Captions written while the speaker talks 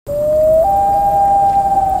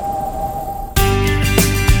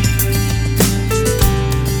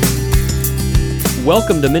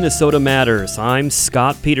Welcome to Minnesota Matters. I'm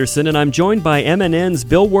Scott Peterson, and I'm joined by MNN's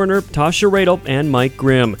Bill Werner, Tasha Radel, and Mike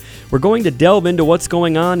Grimm. We're going to delve into what's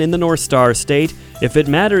going on in the North Star State. If it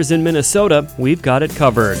matters in Minnesota, we've got it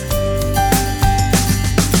covered.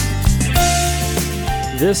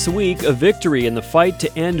 This week, a victory in the fight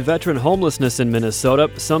to end veteran homelessness in Minnesota,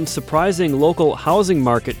 some surprising local housing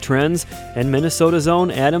market trends, and Minnesota's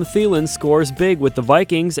own Adam Thielen scores big with the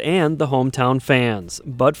Vikings and the hometown fans.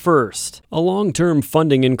 But first, a long-term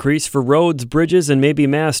funding increase for roads, bridges, and maybe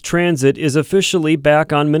mass transit is officially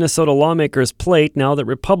back on Minnesota lawmakers' plate now that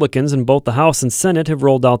Republicans in both the House and Senate have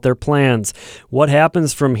rolled out their plans. What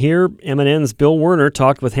happens from here? MNN's Bill Werner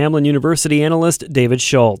talked with Hamline University analyst David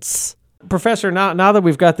Schultz. Professor, now that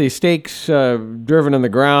we've got these stakes driven in the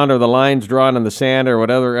ground or the lines drawn in the sand or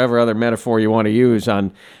whatever other metaphor you want to use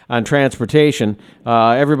on transportation,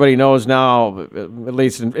 everybody knows now, at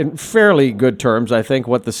least in fairly good terms, I think,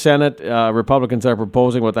 what the Senate Republicans are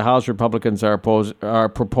proposing, what the House Republicans are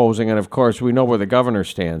proposing, and of course we know where the governor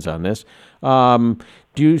stands on this. What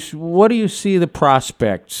do you see the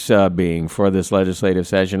prospects being for this legislative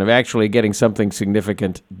session of actually getting something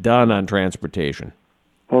significant done on transportation?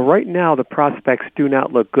 Well, right now the prospects do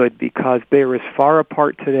not look good because they are as far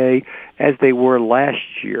apart today as they were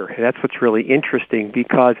last year. And that's what's really interesting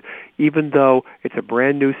because even though it's a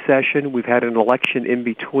brand new session, we've had an election in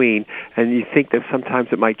between, and you think that sometimes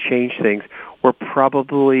it might change things. We're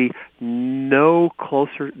probably no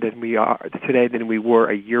closer than we are today than we were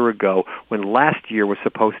a year ago when last year was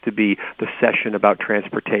supposed to be the session about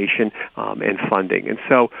transportation and funding. And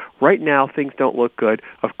so right now things don't look good.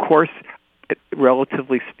 Of course,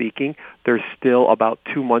 relatively speaking, there's still about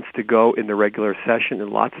 2 months to go in the regular session, and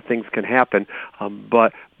lots of things can happen.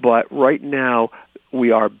 But right now,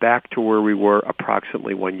 we are back to where we were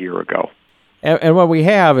approximately 1 year ago. And what we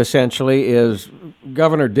have, essentially, is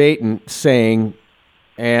Governor Dayton saying,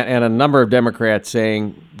 and a number of Democrats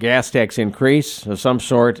saying, gas tax increase of some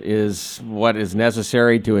sort is what is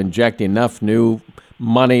necessary to inject enough new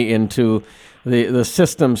money into the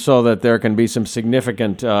system so that there can be some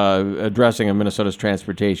significant addressing of Minnesota's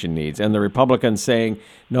transportation needs. And the Republicans saying,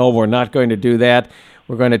 no, we're not going to do that.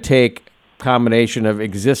 We're going to take a combination of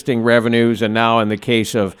existing revenues, and now in the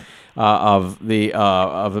case of the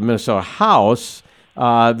Minnesota House,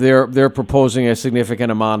 they're proposing a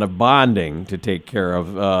significant amount of bonding to take care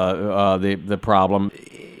of the problem.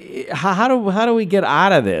 How do we get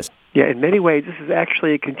out of this? Yeah, in many ways, this is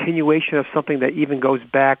actually a continuation of something that even goes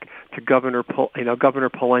back to Governor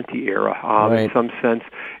Pawlenty era. Right. In some sense,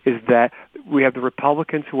 is that we have the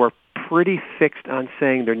Republicans who are pretty fixed on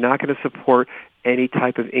saying they're not going to support any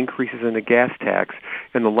type of increases in the gas tax.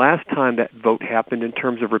 And the last time that vote happened in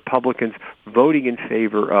terms of Republicans voting in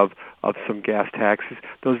favor of some gas taxes,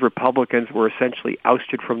 those Republicans were essentially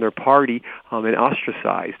ousted from their party and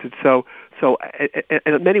ostracized. And so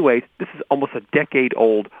in many ways, this is almost a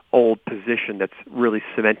decade-old position that's really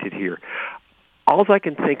cemented here. All I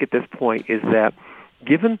can think at this point is that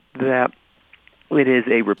given that it is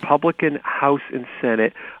a Republican House and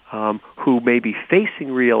Senate who may be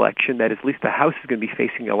facing re-election, that at least the House is going to be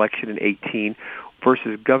facing election in 2018,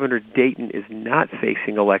 versus Governor Dayton is not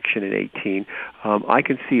facing election in 2018, I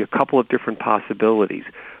can see a couple of different possibilities.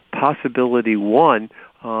 Possibility one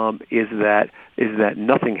is that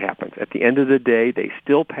nothing happens. At the end of the day, they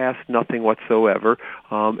still pass nothing whatsoever,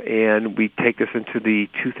 and we take this into the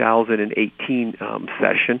 2018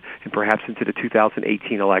 session and perhaps into the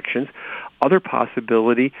 2018 elections. Other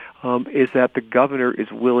possibility is that the governor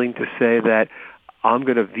is willing to say that I'm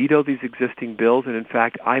going to veto these existing bills, and in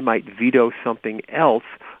fact, I might veto something else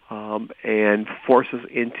and force us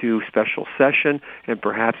into special session, and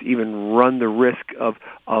perhaps even run the risk of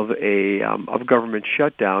government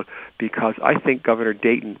shutdown. Because I think Governor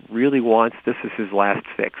Dayton really wants this as his last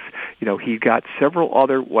fix. You know, he got several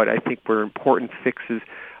other what I think were important fixes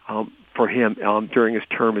for him during his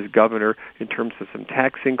term as governor, in terms of some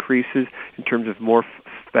tax increases, in terms of more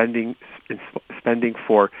spending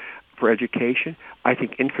for education. I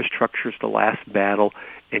think infrastructure is the last battle,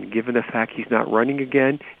 and given the fact he's not running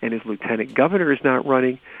again and his lieutenant governor is not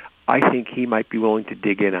running, I think he might be willing to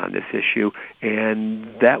dig in on this issue, and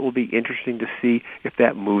that will be interesting to see if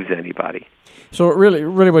that moves anybody. So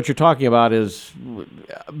really what you're talking about is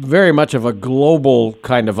very much of a global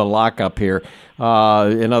kind of a lockup here.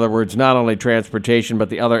 In other words, not only transportation, but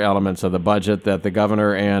the other elements of the budget that the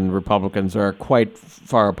governor and Republicans are quite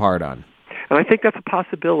far apart on. And I think that's a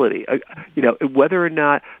possibility. Whether or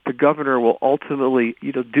not the governor will ultimately,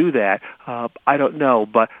 do that, I don't know.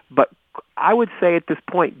 But I would say at this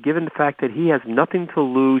point, given the fact that he has nothing to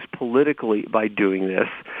lose politically by doing this,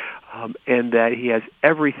 and that he has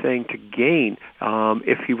everything to gain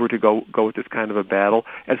if he were to go with this kind of a battle,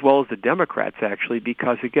 as well as the Democrats, actually,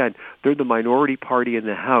 because, again, they're the minority party in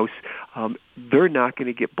the House. They're not going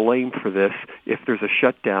to get blamed for this if there's a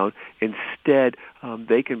shutdown. Instead,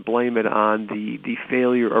 they can blame it on the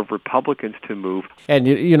failure of Republicans to move. And,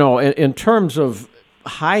 in terms of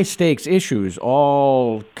high-stakes issues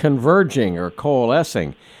all converging or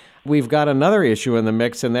coalescing, we've got another issue in the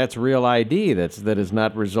mix, and that's Real ID that is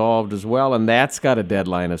not resolved as well, and that's got a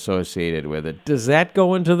deadline associated with it. Does that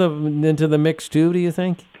go into the mix too, do you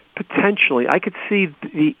think? Potentially. I could see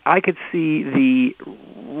the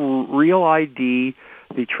Real ID,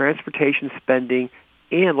 the transportation spending,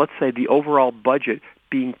 and let's say the overall budget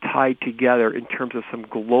being tied together in terms of some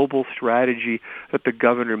global strategy that the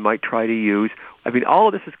governor might try to use. I mean, all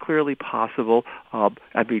of this is clearly possible.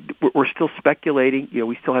 We're still speculating.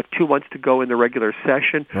 We still have 2 months to go in the regular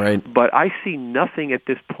session. Right. But I see nothing at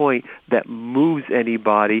this point that moves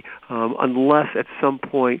anybody unless at some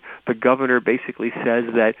point the governor basically says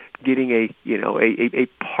that getting a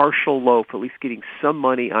partial loaf, at least getting some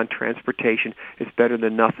money on transportation, is better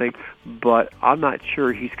than nothing. But I'm not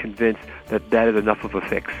sure he's convinced that is enough of a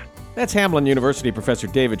fix. That's Hamline University Professor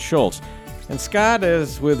David Schultz. And Scott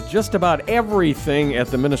is with just about everything at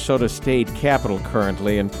the Minnesota State Capitol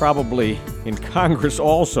currently, and probably in Congress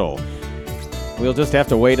also. We'll just have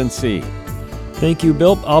to wait and see. Thank you,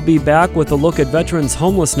 Bill. I'll be back with a look at veterans'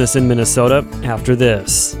 homelessness in Minnesota after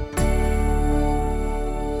this.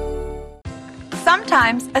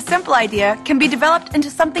 Sometimes a simple idea can be developed into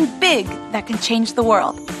something big that can change the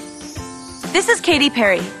world. This is Katy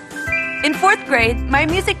Perry. In 4th grade, my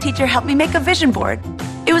music teacher helped me make a vision board.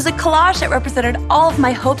 It was a collage that represented all of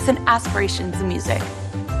my hopes and aspirations in music.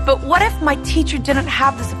 But what if my teacher didn't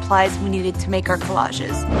have the supplies we needed to make our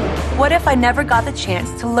collages? What if I never got the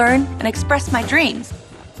chance to learn and express my dreams?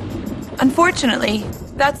 Unfortunately,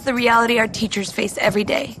 that's the reality our teachers face every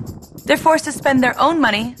day. They're forced to spend their own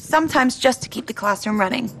money, sometimes just to keep the classroom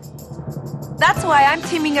running. That's why I'm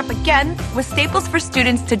teaming up again with Staples for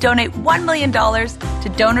Students to donate $1 million to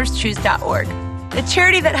DonorsChoose.org, a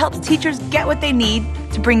charity that helps teachers get what they need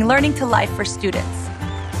to bring learning to life for students.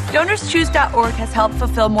 DonorsChoose.org has helped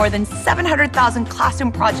fulfill more than 700,000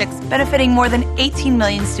 classroom projects benefiting more than 18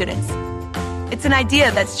 million students. It's an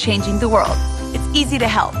idea that's changing the world. It's easy to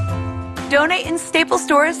help. Donate in Staples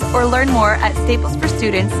stores or learn more at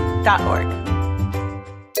staplesforstudents.org.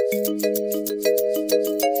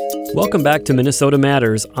 Welcome back to Minnesota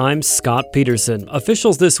Matters. I'm Scott Peterson.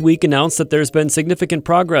 Officials this week announced that there's been significant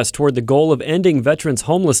progress toward the goal of ending veterans'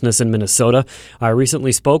 homelessness in Minnesota. I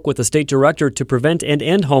recently spoke with the state director to prevent and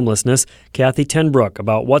end homelessness, Kathy Tenbrook,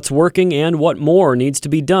 about what's working and what more needs to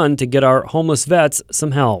be done to get our homeless vets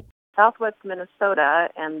some help. Southwest Minnesota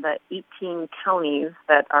and the 18 counties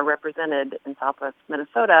that are represented in Southwest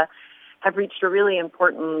Minnesota have reached a really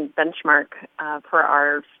important benchmark for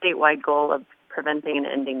our statewide goal of preventing and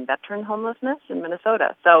ending veteran homelessness in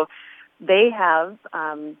Minnesota. So they have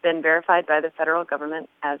been verified by the federal government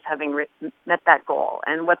as having met that goal.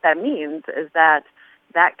 And what that means is that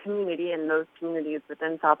community and those communities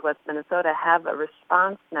within Southwest Minnesota have a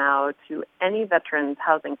response now to any veteran's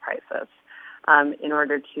housing crisis in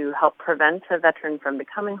order to help prevent a veteran from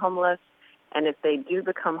becoming homeless. And if they do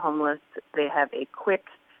become homeless, they have a quick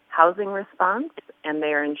housing response, and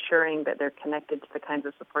they are ensuring that they're connected to the kinds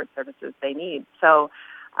of support services they need. So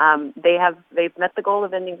they've met the goal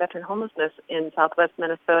of ending veteran homelessness in Southwest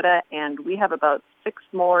Minnesota, and we have about 5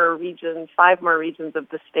 more regions of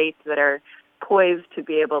the state that are poised to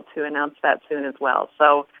be able to announce that soon as well.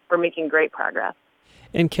 So we're making great progress.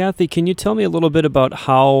 And Kathy, can you tell me a little bit about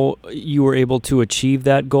how you were able to achieve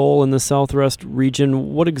that goal in the Southwest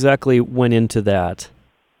region? What exactly went into that?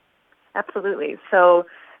 Absolutely. So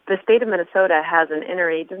the state of Minnesota has an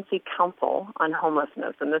interagency council on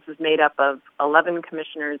homelessness, and this is made up of 11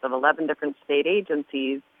 commissioners of 11 different state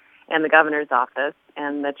agencies and the governor's office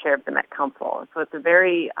and the chair of the Met Council. So it's a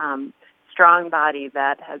very strong body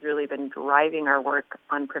that has really been driving our work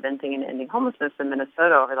on preventing and ending homelessness in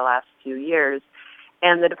Minnesota over the last few years.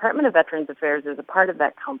 And the Department of Veterans Affairs is a part of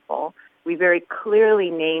that council. We very clearly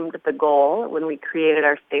named the goal when we created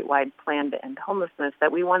our statewide plan to end homelessness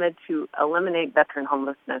that we wanted to eliminate veteran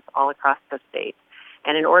homelessness all across the state.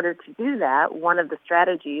 And in order to do that, one of the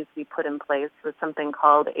strategies we put in place was something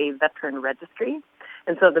called a veteran registry.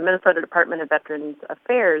 And so the Minnesota Department of Veterans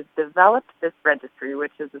Affairs developed this registry,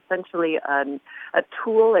 which is essentially a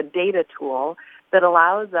tool, a data tool, that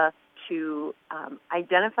allows us to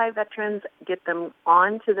identify veterans, get them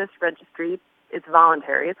onto this registry. It's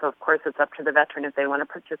voluntary, so of course it's up to the veteran if they want to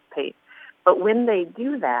participate. But when they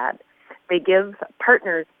do that, they give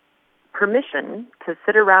partners permission to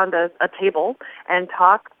sit around a table and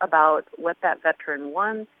talk about what that veteran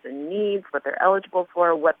wants and needs, what they're eligible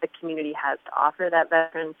for, what the community has to offer that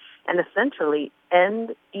veteran, and essentially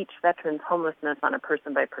end each veteran's homelessness on a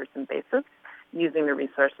person-by-person basis using the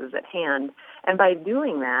resources at hand. And by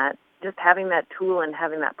doing that, just having that tool and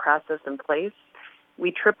having that process in place, we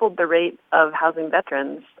tripled the rate of housing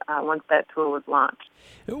veterans once that tool was launched.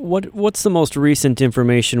 What's the most recent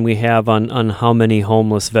information we have on how many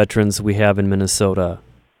homeless veterans we have in Minnesota?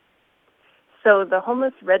 So the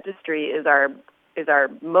homeless registry is our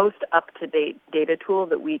most up-to-date data tool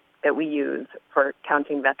that we use for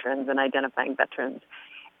counting veterans and identifying veterans.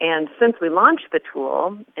 And since we launched the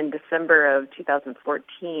tool in December of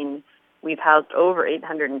 2014, we've housed over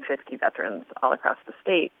 850 veterans all across the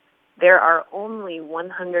state. There are only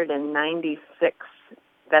 196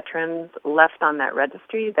 veterans left on that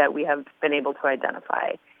registry that we have been able to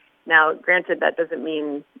identify. Now, granted, that doesn't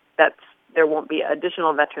mean that there won't be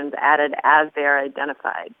additional veterans added as they are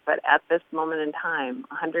identified. But at this moment in time,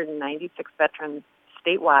 196 veterans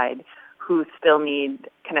statewide who still need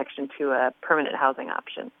connection to a permanent housing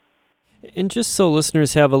option. And just so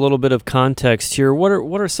listeners have a little bit of context here, what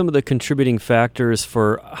are some of the contributing factors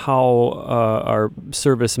for how our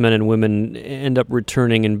servicemen and women end up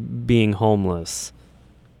returning and being homeless?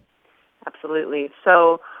 Absolutely.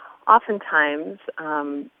 So oftentimes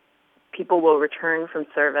people will return from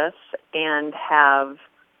service and have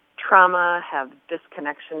trauma, have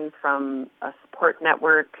disconnection from a support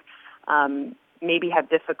network, maybe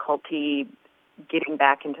have difficulty getting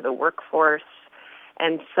back into the workforce.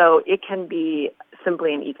 And so it can be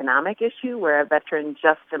simply an economic issue where a veteran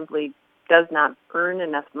just simply does not earn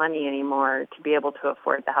enough money anymore to be able to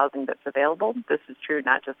afford the housing that's available. This is true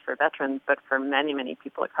not just for veterans, but for many, many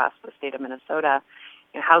people across the state of Minnesota.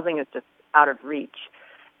 And housing is just out of reach.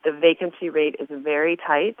 The vacancy rate is very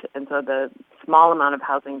tight, and so the small amount of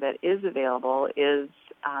housing that is available is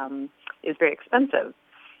very expensive.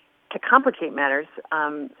 To complicate matters,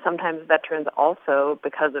 sometimes veterans also,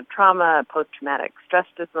 because of trauma, post-traumatic stress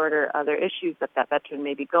disorder, other issues that veteran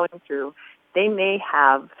may be going through, they may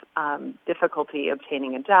have difficulty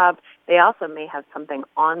obtaining a job. They also may have something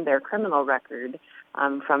on their criminal record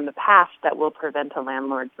from the past that will prevent a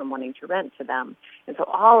landlord from wanting to rent to them. And so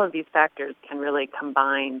all of these factors can really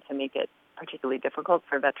combine to make it particularly difficult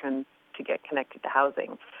for veterans to get connected to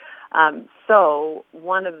housing. So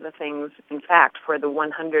one of the things, in fact, for the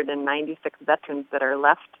 196 veterans that are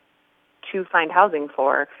left to find housing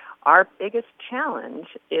for, our biggest challenge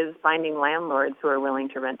is finding landlords who are willing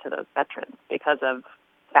to rent to those veterans because of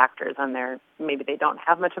factors on their, maybe they don't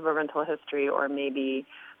have much of a rental history, or maybe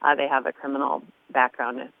they have a criminal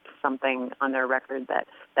background, something on their record that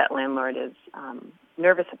landlord is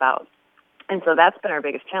nervous about. And so that's been our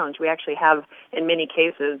biggest challenge. We actually have, in many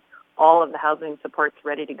cases, all of the housing supports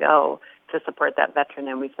ready to go to support that veteran,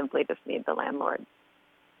 and we simply just need the landlord.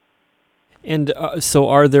 And so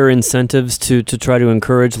are there incentives to try to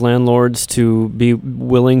encourage landlords to be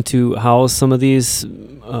willing to house some of these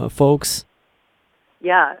folks?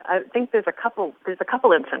 Yeah, I think there's a couple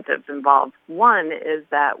incentives involved. One is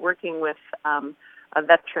that working with a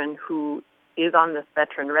veteran who is on this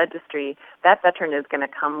veteran registry, that veteran is going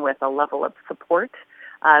to come with a level of support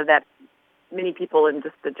that many people in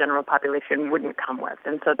just the general population wouldn't come with.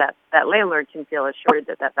 And so that landlord can feel assured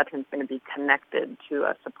that veteran's going to be connected to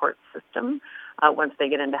a support system once they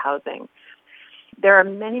get into housing. There are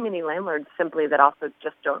many, many landlords simply that also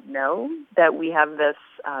just don't know that we have this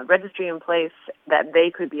registry in place, that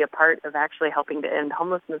they could be a part of actually helping to end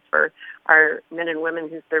homelessness for our men and women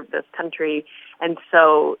who serve this country. And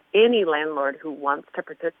so any landlord who wants to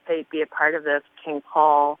participate, be a part of this, can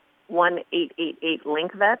call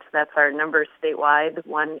 1-888-LINK-VET. That's our number statewide,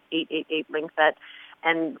 1-888-LINK-VET,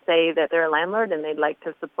 and say that they're a landlord and they'd like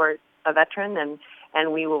to support a veteran,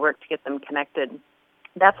 and we will work to get them connected.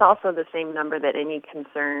 That's also the same number that any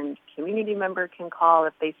concerned community member can call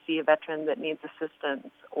if they see a veteran that needs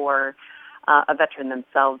assistance, or a veteran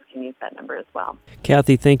themselves can use that number as well.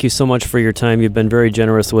 Kathy, thank you so much for your time. You've been very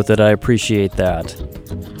generous with it. I appreciate that.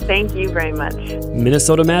 Thank you very much.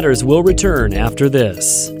 Minnesota Matters will return after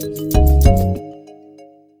this.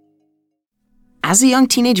 As a young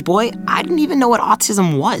teenage boy, I didn't even know what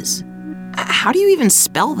autism was. How do you even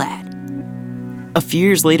spell that? A few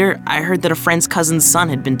years later, I heard that a friend's cousin's son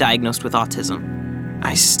had been diagnosed with autism.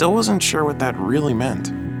 I still wasn't sure what that really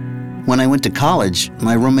meant. When I went to college,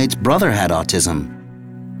 my roommate's brother had autism.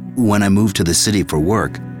 When I moved to the city for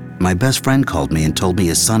work, my best friend called me and told me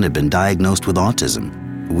his son had been diagnosed with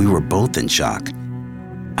autism. We were both in shock.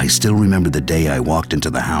 I still remember the day I walked into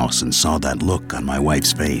the house and saw that look on my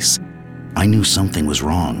wife's face. I knew something was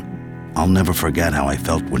wrong. I'll never forget how I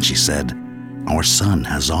felt when she said, "Our son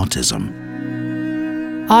has autism."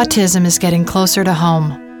 Autism is getting closer to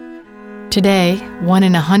home. Today, 1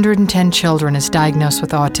 in 110 children is diagnosed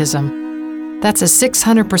with autism. That's a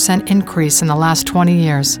 600% increase in the last 20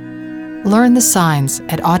 years. Learn the signs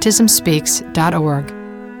at autismspeaks.org.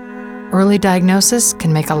 Early diagnosis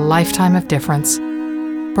can make a lifetime of difference.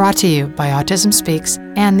 Brought to you by Autism Speaks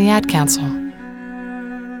and the Ad Council.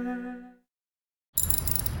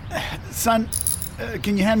 Son,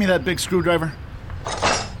 can you hand me that big screwdriver?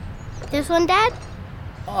 This one, Dad?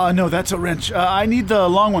 No, that's a wrench. I need the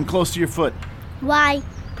long one close to your foot. Why?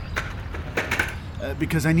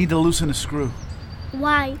 Because I need to loosen a screw.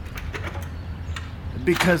 Why?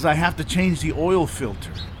 Because I have to change the oil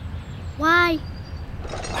filter. Why?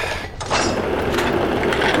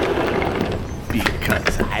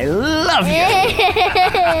 Because I love you.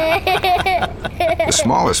 The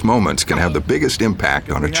smallest moments can have the biggest impact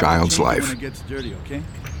on a child's life. When it gets dirty, okay?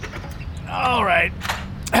 All right.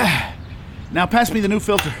 Now pass me the new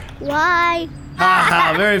filter. Why?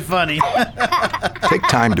 Ha, very funny. Take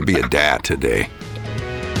time to be a dad today.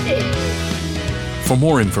 For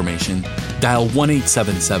more information, dial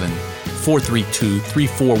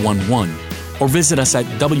 1-877-432-3411 or visit us at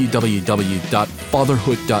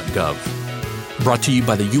www.fatherhood.gov. Brought to you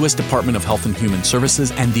by the U.S. Department of Health and Human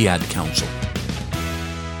Services and the Ad Council.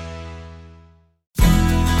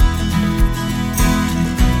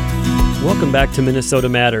 Welcome back to Minnesota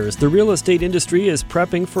Matters. The real estate industry is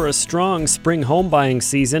prepping for a strong spring home buying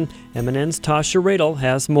season. MNN's Tasha Radel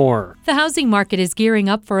has more. The housing market is gearing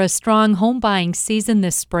up for a strong home buying season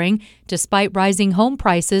this spring, despite rising home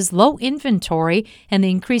prices, low inventory, and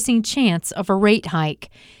the increasing chance of a rate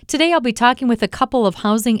hike. Today I'll be talking with a couple of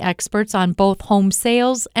housing experts on both home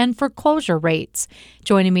sales and foreclosure rates.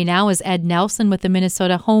 Joining me now is Ed Nelson with the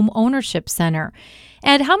Minnesota Home Ownership Center.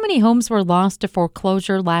 Ed, how many homes were lost to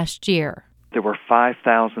foreclosure last year? There were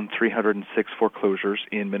 5,306 foreclosures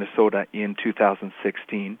in Minnesota in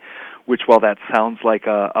 2016, which, while that sounds like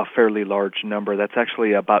a fairly large number, that's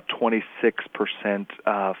actually about 26%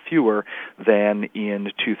 fewer than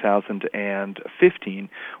in 2015,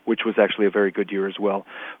 which was actually a very good year as well.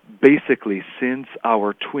 Basically, since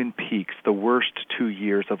our Twin Peaks, the worst 2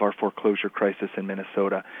 years of our foreclosure crisis in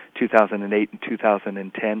Minnesota, 2008 and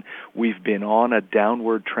 2010, we've been on a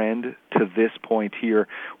downward trend to this point here,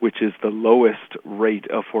 which is the lowest rate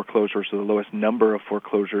of foreclosures, or the lowest number of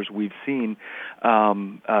foreclosures we've seen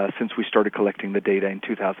since we started collecting the data in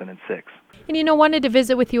 2006. And wanted to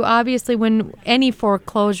visit with you, obviously, when any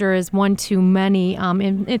foreclosure is one too many.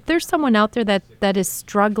 And if there's someone out there that is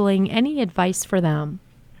struggling, any advice for them?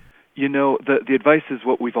 The advice is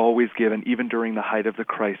what we've always given, even during the height of the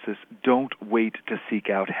crisis. Don't wait to seek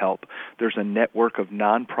out help. There's a network of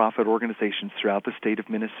nonprofit organizations throughout the state of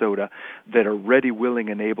Minnesota that are ready, willing,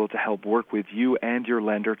 and able to help work with you and your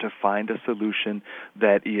lender to find a solution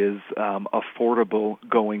that is affordable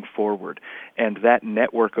going forward. And that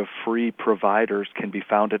network of free providers can be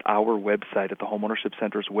found at our website, at the Homeownership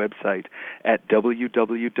Center's website, at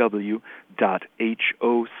www.hocmn.org.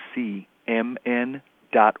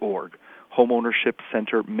 Homeownership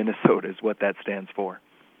Center Minnesota is what that stands for.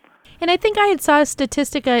 And I think I had saw a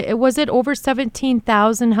statistic, was it over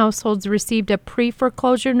 17,000 households received a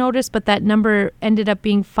pre-foreclosure notice, but that number ended up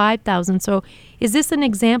being 5,000. So is this an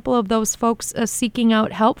example of those folks seeking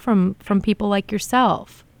out help from people like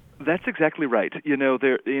yourself? That's exactly right.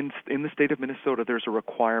 There in the state of Minnesota, there's a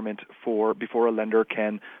requirement for, before a lender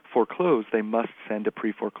can foreclose, they must send a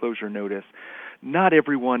pre-foreclosure notice. Not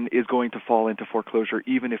everyone is going to fall into foreclosure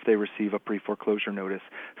even if they receive a pre-foreclosure notice.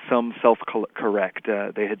 Some self-correct,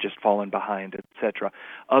 they had just fallen behind, etc.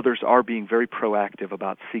 Others are being very proactive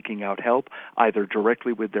about seeking out help, either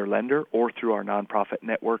directly with their lender or through our nonprofit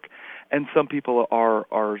network. And some people are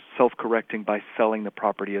self-correcting by selling the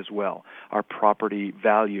property as well. Our property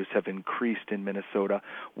values have increased in Minnesota,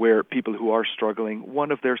 where people who are struggling, one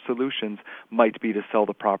of their solutions might be to sell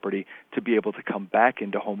the property to be able to come back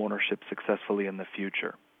into homeownership successfully in the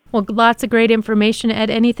future. Well, lots of great information. Ed,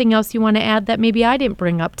 anything else you want to add that maybe I didn't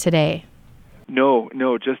bring up today? No,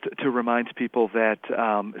 just to remind people that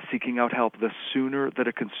seeking out help, the sooner that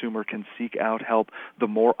a consumer can seek out help, the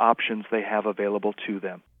more options they have available to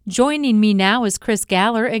them. Joining me now is Chris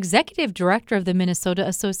Galler, Executive Director of the Minnesota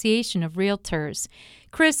Association of Realtors.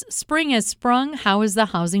 Chris, spring has sprung. How is the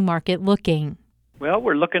housing market looking? Well,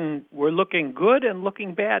 we're looking good and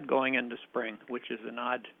looking bad going into spring, which is an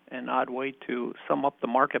odd way to sum up the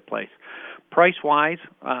marketplace. Price-wise,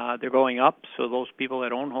 they're going up, so those people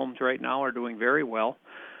that own homes right now are doing very well.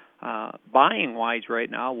 Buying-wise right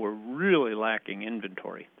now, we're really lacking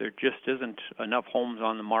inventory. There just isn't enough homes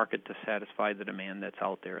on the market to satisfy the demand that's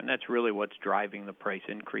out there, and that's really what's driving the price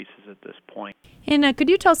increases at this point. And could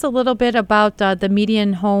you tell us a little bit about the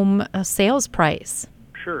median home sales price?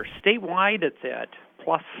 Sure. Statewide, it's at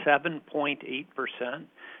plus 7.8%,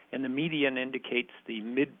 and the median indicates the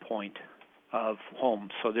midpoint of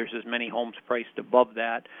homes. So there's as many homes priced above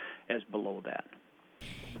that as below that.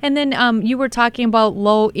 And then you were talking about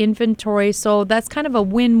low inventory, so that's kind of a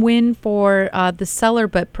win-win for the seller,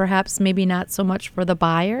 but perhaps maybe not so much for the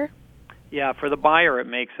buyer? Yeah, for the buyer it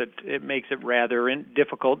makes it rather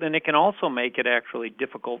difficult, and it can also make it actually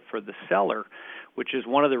difficult for the seller, which is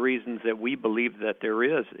one of the reasons that we believe that there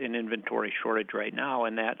is an inventory shortage right now,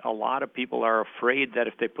 and that a lot of people are afraid that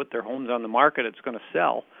if they put their homes on the market, it's going to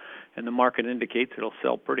sell. And the market indicates it'll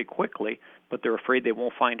sell pretty quickly, but they're afraid they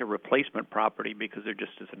won't find a replacement property because there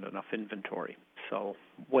just isn't enough inventory. So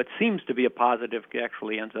what seems to be a positive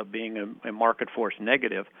actually ends up being a market force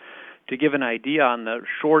negative. To give an idea on the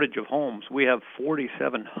shortage of homes, we have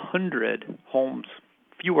 4,700 homes,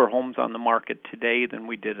 fewer homes on the market today than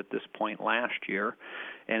we did at this point last year,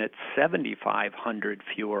 and it's 7,500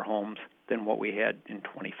 fewer homes than what we had in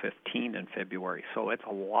 2015 in February. So it's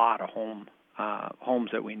a lot of homes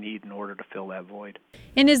that we need in order to fill that void.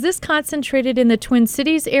 And is this concentrated in the Twin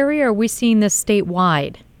Cities area, or are we seeing this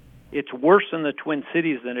statewide? It's worse in the Twin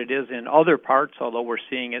Cities than it is in other parts, although we're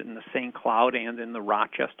seeing it in the St. Cloud and in the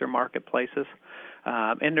Rochester marketplaces.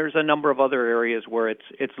 And there's a number of other areas where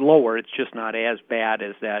it's lower. It's just not as bad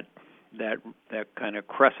as that kind of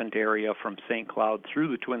crescent area from St. Cloud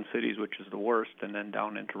through the Twin Cities, which is the worst, and then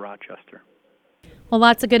down into Rochester. Well,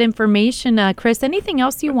 lots of good information. Chris, anything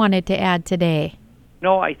else you wanted to add today?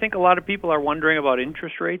 No, I think a lot of people are wondering about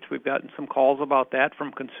interest rates. We've gotten some calls about that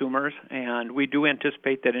from consumers, and we do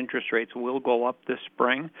anticipate that interest rates will go up this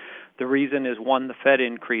spring. The reason is, one, the Fed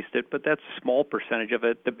increased it, but that's a small percentage of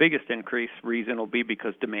it. The biggest reason will be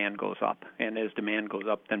because demand goes up, and as demand goes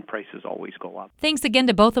up, then prices always go up. Thanks again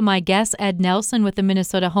to both of my guests, Ed Nelson with the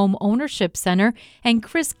Minnesota Home Ownership Center and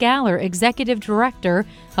Chris Galler, Executive Director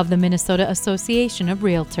of the Minnesota Association of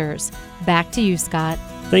Realtors. Back to you, Scott.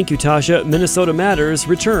 Thank you, Tasha. Minnesota Matters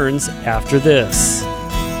returns after this.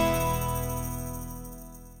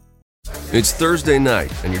 It's Thursday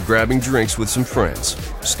night, and you're grabbing drinks with some friends.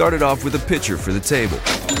 Started off with a pitcher for the table,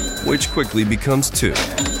 which quickly becomes two.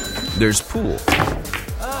 There's pool.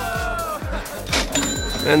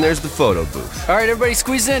 And there's the photo booth. All right, everybody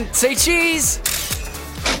squeeze in. Say cheese!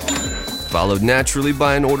 Followed naturally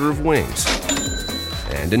by an order of wings.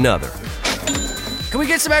 And another. Can we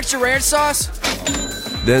get some extra ranch sauce?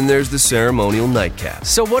 Then there's the ceremonial nightcap.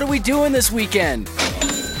 So what are we doing this weekend?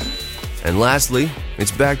 And lastly,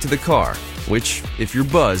 it's back to the car, which, if you're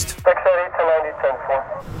buzzed,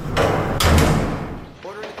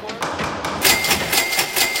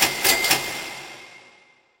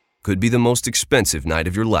 could be the most expensive night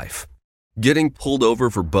of your life. Getting pulled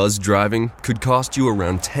over for buzzed driving could cost you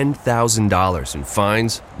around $10,000 in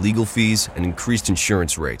fines, legal fees, and increased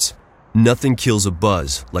insurance rates. Nothing kills a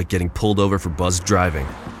buzz like getting pulled over for buzzed driving,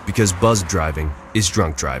 because buzzed driving is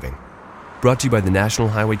drunk driving. Brought to you by the National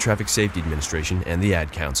Highway Traffic Safety Administration and the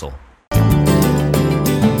Ad Council.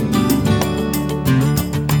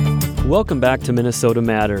 Welcome back to Minnesota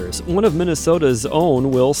Matters. One of Minnesota's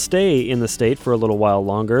own will stay in the state for a little while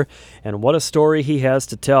longer, and what a story he has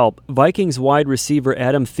to tell. Vikings wide receiver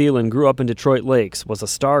Adam Thielen grew up in Detroit Lakes, was a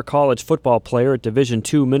star college football player at Division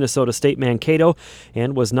II Minnesota State Mankato,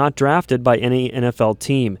 and was not drafted by any NFL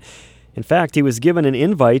team. In fact, he was given an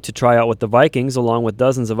invite to try out with the Vikings along with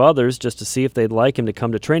dozens of others just to see if they'd like him to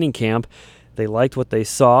come to training camp. They liked what they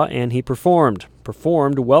saw, and he performed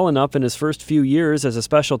well enough in his first few years as a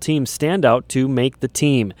special team standout to make the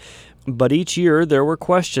team. But each year there were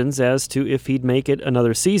questions as to if he'd make it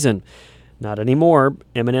another season. Not anymore.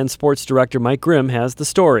 MNN Sports Director Mike Grimm has the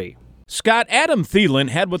story. Scott, Adam Thielen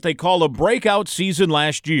had what they call a breakout season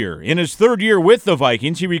last year. In his third year with the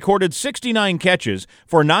Vikings, he recorded 69 catches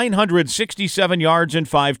for 967 yards and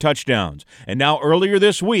 5 touchdowns. And now earlier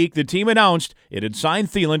this week, the team announced it had signed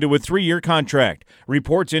Thielen to a 3-year contract.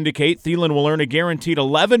 Reports indicate Thielen will earn a guaranteed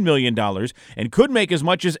 $11 million and could make as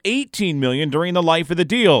much as $18 million during the life of the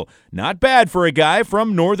deal. Not bad for a guy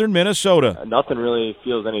from northern Minnesota. Nothing really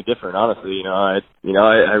feels any different, honestly. I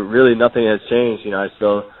really, nothing has changed. I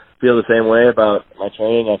still feel the same way about my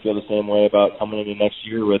training. I feel the same way about coming into next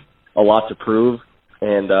year with a lot to prove.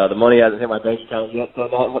 And the money hasn't hit my bank account yet, so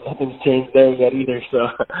nothing's changed there yet either. So,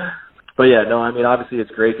 but yeah, no, I mean, obviously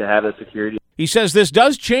it's great to have the security. He says this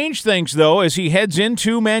does change things, though, as he heads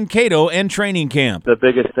into Mankato and training camp. The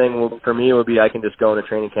biggest thing for me would be I can just go into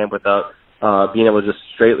training camp without being able to just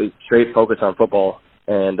straight focus on football,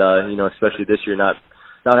 and especially this year, not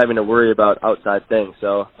having to worry about outside things.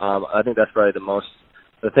 So I think that's probably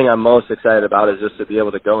the thing I'm most excited about is just to be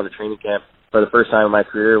able to go into training camp for the first time in my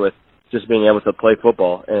career with just being able to play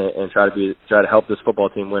football and try to help this football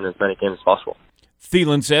team win as many games as possible.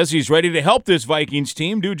 Thielen says he's ready to help this Vikings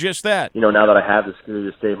team do just that. Now that I have this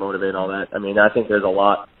career to stay motivated and all that, I think there's a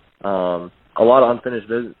lot of unfinished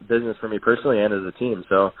business for me personally and as a team.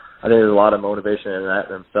 So I think there's a lot of motivation in that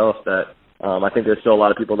themselves that I think there's still a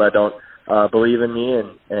lot of people that don't believe in me,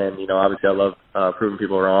 and obviously I love proving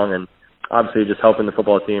people wrong, and obviously just helping the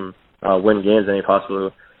football team win games any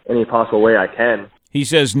possible way I can. He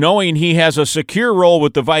says knowing he has a secure role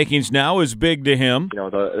with the Vikings now is big to him.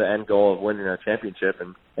 The end goal of winning a championship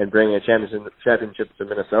and bringing a championship to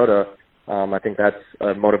Minnesota, I think that's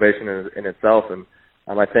a motivation in itself. And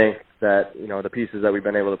I think that, the pieces that we've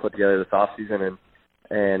been able to put together this offseason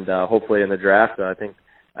and hopefully in the draft, I think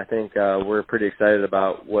we're pretty excited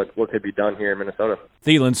about what could be done here in Minnesota.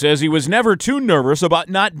 Thielen says he was never too nervous about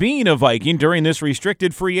not being a Viking during this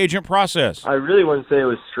restricted free agent process. I really wouldn't say it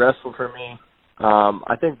was stressful for me.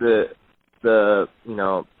 I think the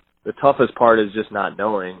toughest part is just not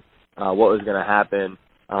knowing what was going to happen,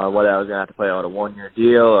 whether I was going to have to play out a 1-year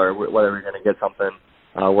deal or whether we were going to get something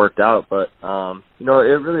worked out. But it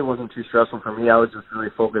really wasn't too stressful for me. I was just really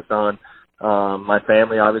focused on my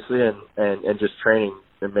family, obviously, and just training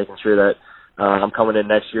and making sure that I'm coming in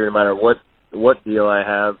next year, no matter what deal I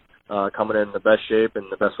have, coming in the best shape and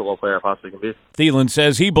the best football player I possibly can be. Thielen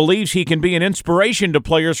says he believes he can be an inspiration to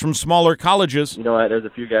players from smaller colleges. There's a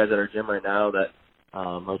few guys at our gym right now that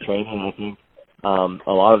are training. I think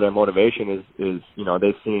a lot of their motivation is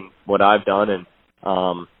they've seen what I've done, and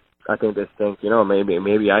I think they think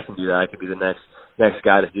maybe I can do that. I could be the next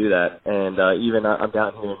guy to do that. And even I'm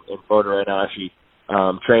down here in Florida right now, actually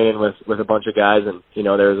training with a bunch of guys, and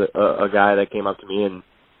there's a guy that came up to me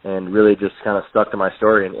and really just kind of stuck to my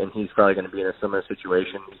story, and he's probably going to be in a similar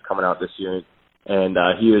situation. He's coming out this year, and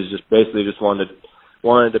he was just basically just wanted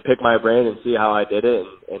to pick my brain and see how I did it,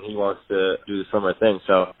 and he wants to do the similar thing.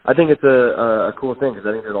 So I think it's a cool thing, because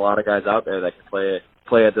I think there's a lot of guys out there that can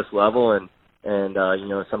play at this level, and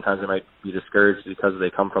sometimes they might be discouraged because they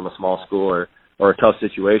come from a small school or a tough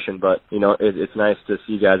situation, but it's nice to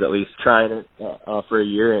see guys at least trying it for a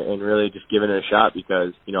year and really just giving it a shot,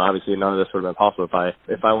 because obviously none of this would have been possible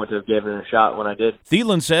if I went to have given it a shot when I did.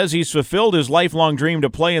 Thielen says he's fulfilled his lifelong dream to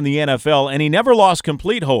play in the NFL, and he never lost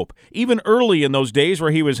complete hope, even early in those days where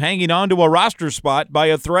he was hanging on to a roster spot by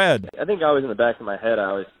a thread. I think always in the back of my head, I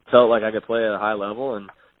always felt like I could play at a high level,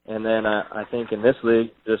 and then I think in this league,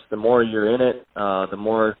 just the more you're in it, the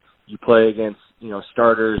more you play against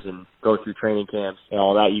starters and go through training camps and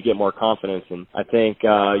all that, you get more confidence. And I think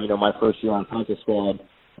my first year on practice squad,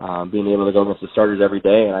 being able to go against the starters every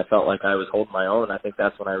day, and I felt like I was holding my own. I think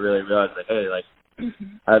that's when I really realized that, hey,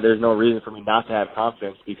 there's no reason for me not to have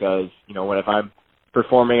confidence, because if I'm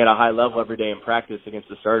performing at a high level every day in practice against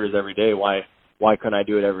the starters every day, why couldn't I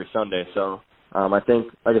do it every Sunday? So I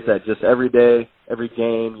think, like I said, just every day, every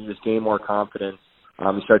game, you just gain more confidence.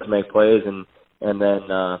 You start to make plays, and then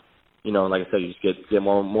like I said, you just get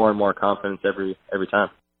more and more confidence every time.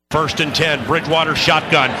 1st and 10, Bridgewater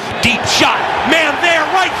shotgun, deep shot, man there,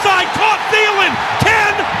 right side, caught Thielen,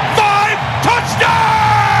 10-5, touchdown!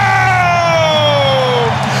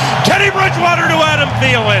 Teddy Bridgewater to Adam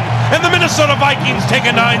Thielen, and the Minnesota Vikings take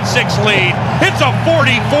a 9-6 lead. It's a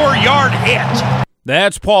 44-yard hit.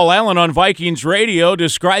 That's Paul Allen on Vikings Radio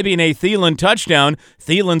describing a Thielen touchdown.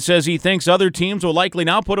 Thielen says he thinks other teams will likely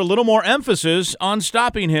now put a little more emphasis on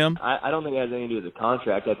stopping him. I don't think it has anything to do with the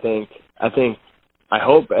contract. I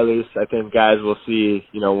hope at least, I think guys will see,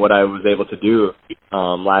 what I was able to do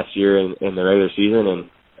last year in the regular season,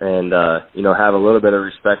 and have a little bit of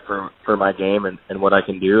respect for my game and what I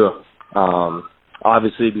can do.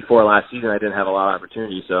 Obviously, before last season, I didn't have a lot of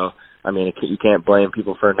opportunities, so you can't blame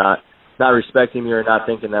people for not respecting me or not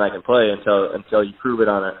thinking that I can play until you prove it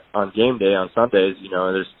on game day on Sundays. You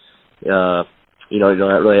don't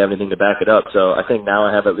really have anything to back it up. So I think now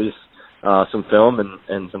I have at least some film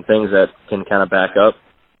and some things that can kind of back up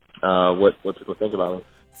what people think about me.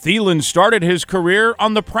 Thielen started his career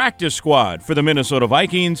on the practice squad for the Minnesota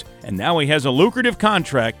Vikings, and now he has a lucrative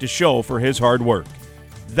contract to show for his hard work.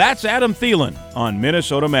 That's Adam Thielen on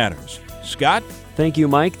Minnesota Matters. Scott? Thank you,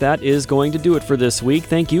 Mike. That is going to do it for this week.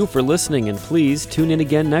 Thank you for listening, and please tune in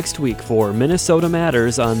again next week for Minnesota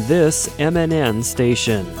Matters on this MNN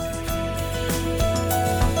station.